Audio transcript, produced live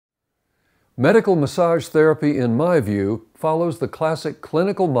Medical massage therapy, in my view, follows the classic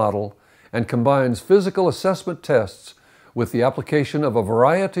clinical model and combines physical assessment tests with the application of a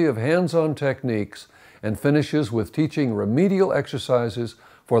variety of hands-on techniques and finishes with teaching remedial exercises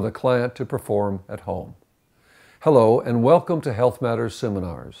for the client to perform at home. Hello and welcome to Health Matters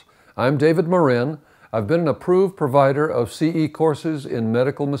Seminars. I'm David Morin. I've been an approved provider of CE courses in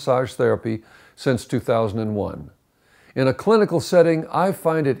medical massage therapy since 2001. In a clinical setting, I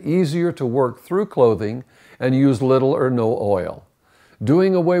find it easier to work through clothing and use little or no oil.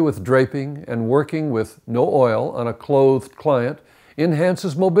 Doing away with draping and working with no oil on a clothed client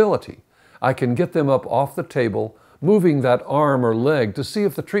enhances mobility. I can get them up off the table, moving that arm or leg to see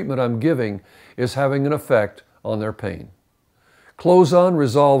if the treatment I'm giving is having an effect on their pain. Clothes on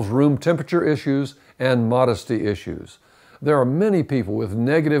resolves room temperature issues and modesty issues. There are many people with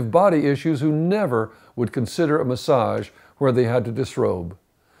negative body issues who never would consider a massage where they had to disrobe.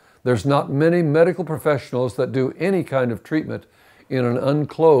 There's not many medical professionals that do any kind of treatment in an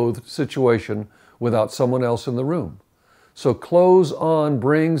unclothed situation without someone else in the room. So clothes on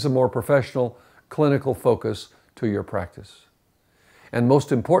brings a more professional clinical focus to your practice. And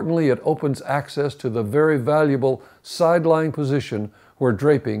most importantly, it opens access to the very valuable side-lying position where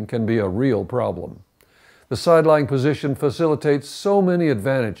draping can be a real problem. The side-lying position facilitates so many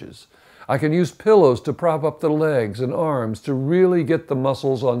advantages. I can use pillows to prop up the legs and arms to really get the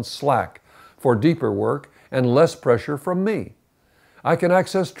muscles on slack for deeper work and less pressure from me. I can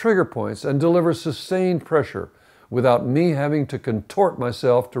access trigger points and deliver sustained pressure without me having to contort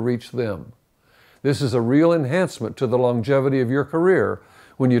myself to reach them. This is a real enhancement to the longevity of your career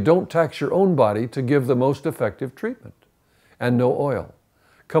when you don't tax your own body to give the most effective treatment. And no oil.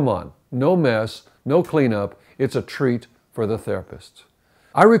 Come on, no mess, no cleanup. It's a treat for the therapist.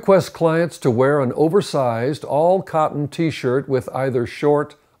 I request clients to wear an oversized all-cotton t-shirt with either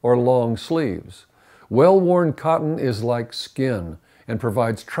short or long sleeves. Well-worn cotton is like skin and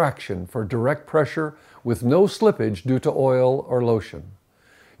provides traction for direct pressure with no slippage due to oil or lotion.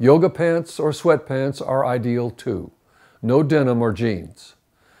 Yoga pants or sweatpants are ideal too. No denim or jeans.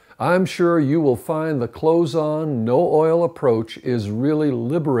 I'm sure you will find the clothes-on, no-oil approach is really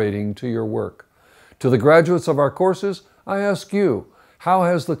liberating to your work. To the graduates of our courses, I ask you, how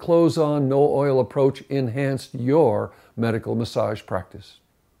has the clothes-on, no-oil approach enhanced your medical massage practice?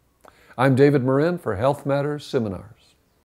 I'm David Morin for Health Matters Seminars.